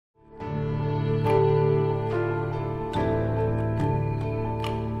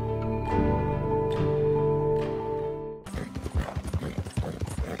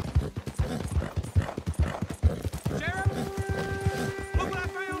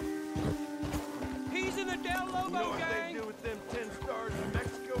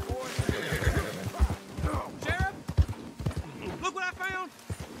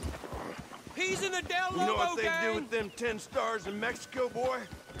they do with them 10 stars in Mexico, boy?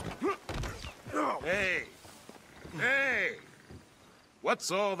 Hey! Hey!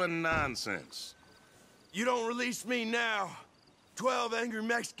 What's all the nonsense? You don't release me now, 12 angry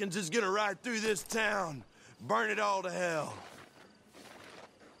Mexicans is gonna ride through this town, burn it all to hell.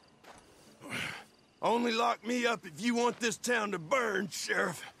 Only lock me up if you want this town to burn,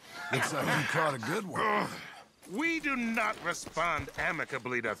 Sheriff. Looks like you caught a good one. We do not respond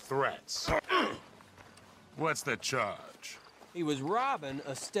amicably to threats. What's the charge? He was robbing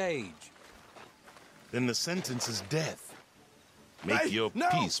a stage. Then the sentence is death. Make Hey, your no,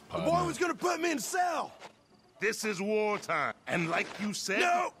 peace, the partner. boy was gonna put me in a cell. This is wartime, and like you said...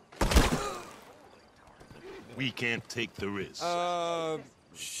 No! We can't take the risk.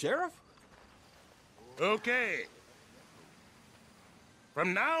 Sheriff? Okay.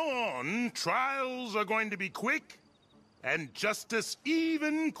 From now on, trials are going to be quick, and justice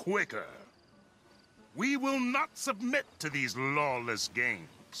even quicker. We will not submit to these lawless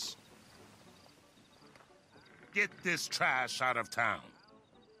games. Get this trash out of town.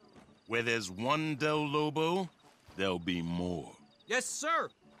 Where there's one Del Lobo, there'll be more. Yes, sir,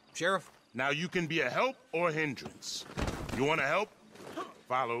 Sheriff. Now you can be a help or hindrance. You want to help?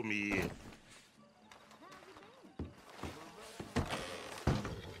 Follow me in.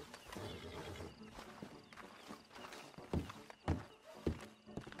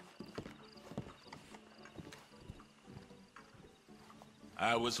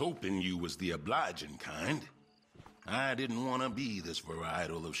 I was hoping you was the obliging kind. I didn't want to be this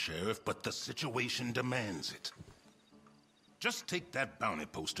varietal of sheriff, but the situation demands it. Just take that bounty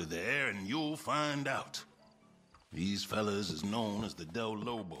poster there and you'll find out. These fellas is known as the Del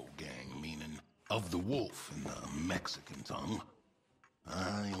Lobo gang, meaning of the wolf in the Mexican tongue.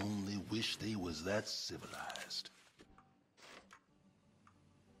 I only wish they was that civilized.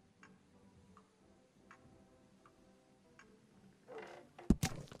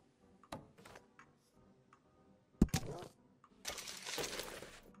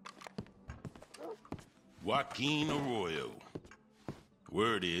 Joaquin Arroyo.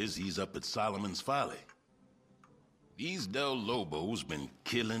 Word is he's up at Solomon's Folly. These Del Lobos been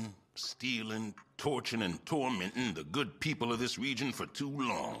killing, stealing, torturing, and tormenting the good people of this region for too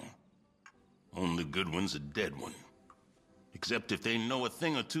long. Only good one's a dead one. Except if they know a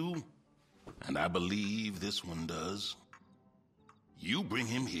thing or two, and I believe this one does. You bring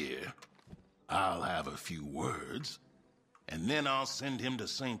him here, I'll have a few words, and then I'll send him to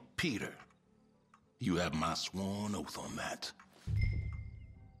St. Peter. You have my sworn oath on that.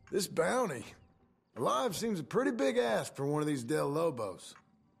 This bounty. Alive seems a pretty big ask for one of these Del Lobos.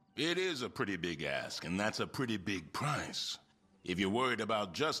 It is a pretty big ask, and that's a pretty big price. If you're worried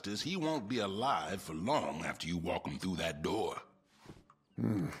about justice, he won't be alive for long after you walk him through that door.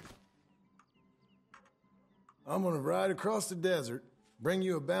 I'm gonna ride across the desert, bring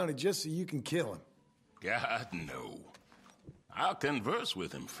you a bounty just so you can kill him. God, no. I'll converse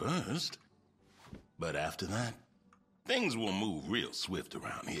with him first. But after that, things will move real swift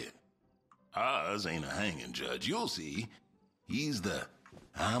around here. Ours ain't a hanging judge, you'll see. He's the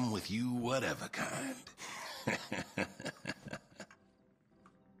I'm with you whatever kind.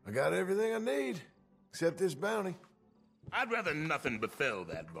 I got everything I need, except this bounty. I'd rather nothing befell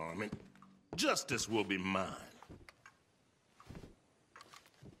that varmint. Justice will be mine.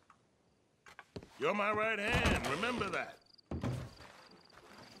 You're my right hand, remember that.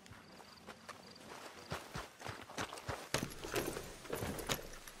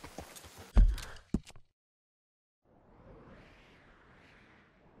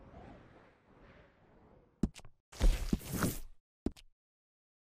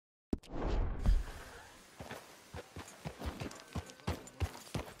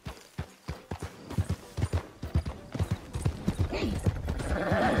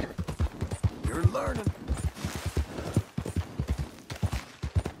 You're learning.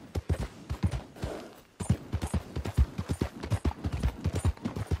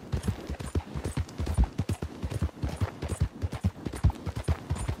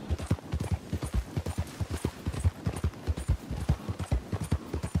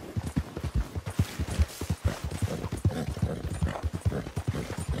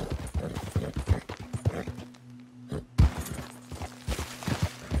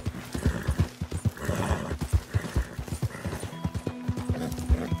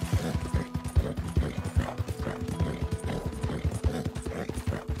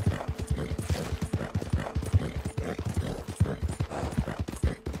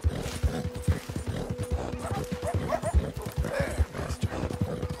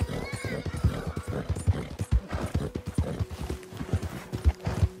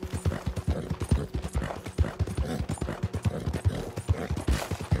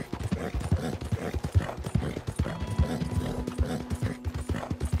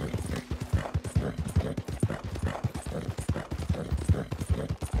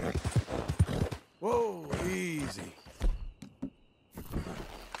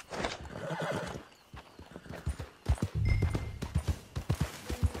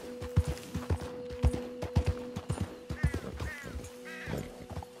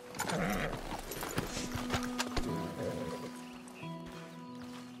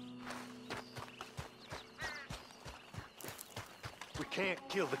 can't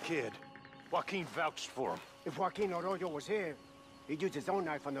kill the kid. Joaquin vouched for him. If Joaquin Arroyo was here, he'd use his own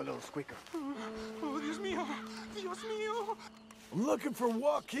knife on the little squeaker. Oh, Dios mío! Dios mío! I'm looking for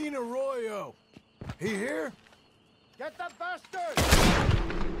Joaquin Arroyo. He here? Get the bastard!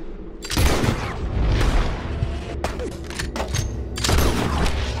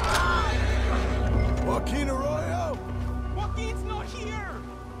 Joaquin Arroyo? Joaquin's not here!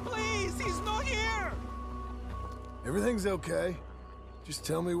 Please, he's not here! Everything's okay. Just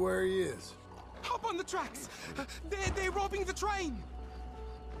tell me where he is. Hop on the tracks! They're robbing the train!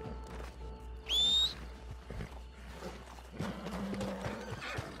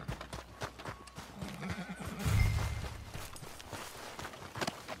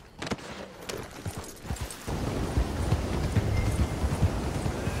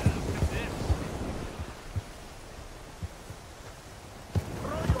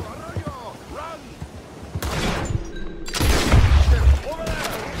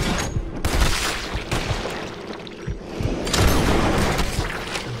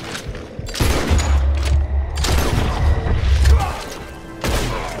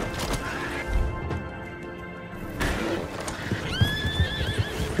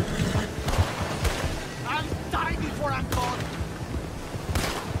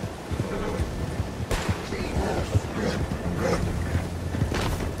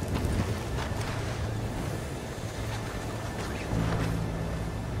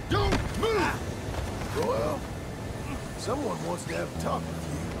 Someone wants to have a talk with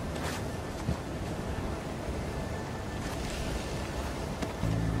you.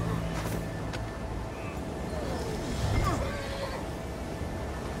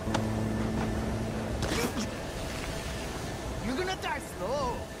 You're gonna die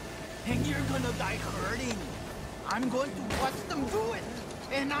slow, and you're gonna die hurting. I'm going to watch them do it,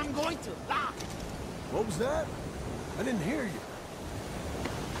 and I'm going to laugh. What was that? I didn't hear you.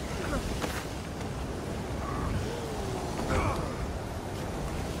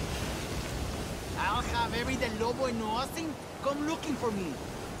 I'll have every Del Lobo in Austin come looking for me.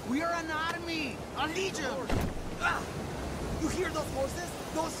 We are an army, a legion. You hear those horses,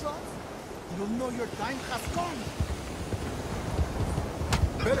 those shots? You know your time has come.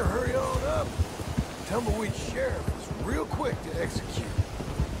 Better hurry on up. Tumbleweed Sheriff is real quick to execute.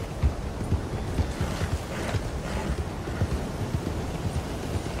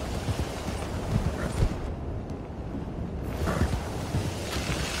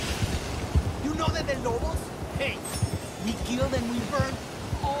 The Lobos? Hey, we killed and we burned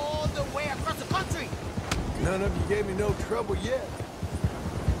all the way across the country. None of you gave me no trouble yet.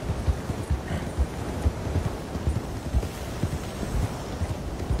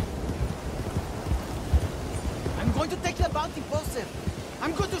 I'm going to take the bounty posted.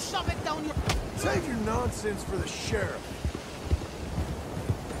 I'm going to shove it down your... Save your nonsense for the sheriff.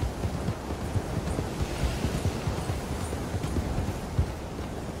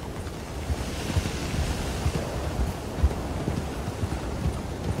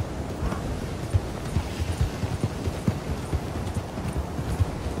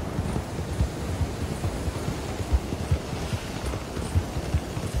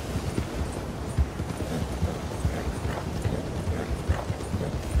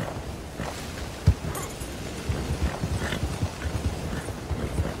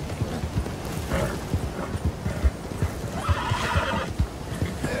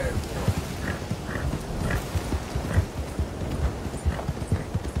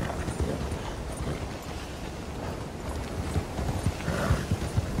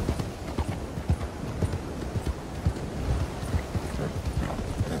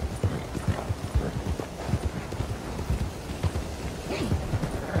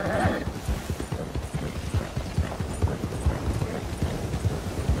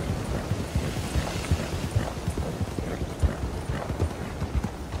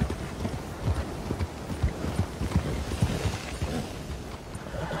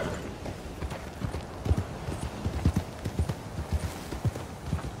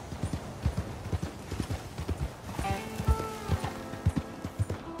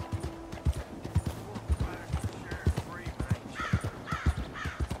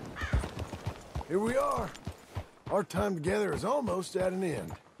 Here we are. Our time together is almost at an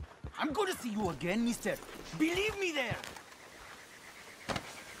end. I'm going to see you again, mister. Believe me there.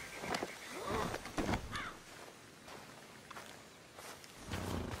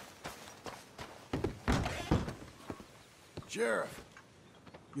 Sheriff,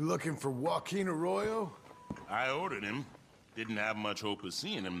 you looking for Joaquin Arroyo? I ordered him. Didn't have much hope of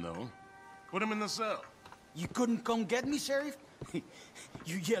seeing him, though. Put him in the cell. You couldn't come get me, Sheriff? You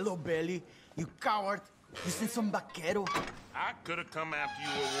yellow belly. You coward. You sent some vaquero. I could have come after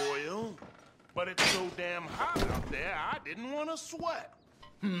you, Arroyo, but it's so damn hot out there, I didn't want to sweat.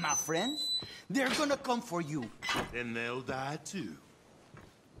 My friends, they're gonna come for you. Then they'll die too.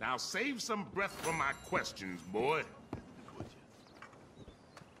 Now save some breath for my questions, boy.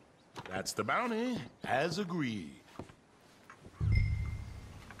 That's the bounty, as agreed.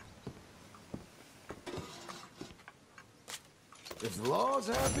 If the law's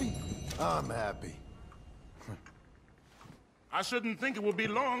happy, I'm happy. I shouldn't think it will be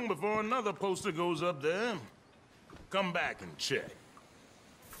long before another poster goes up there. Come back and check.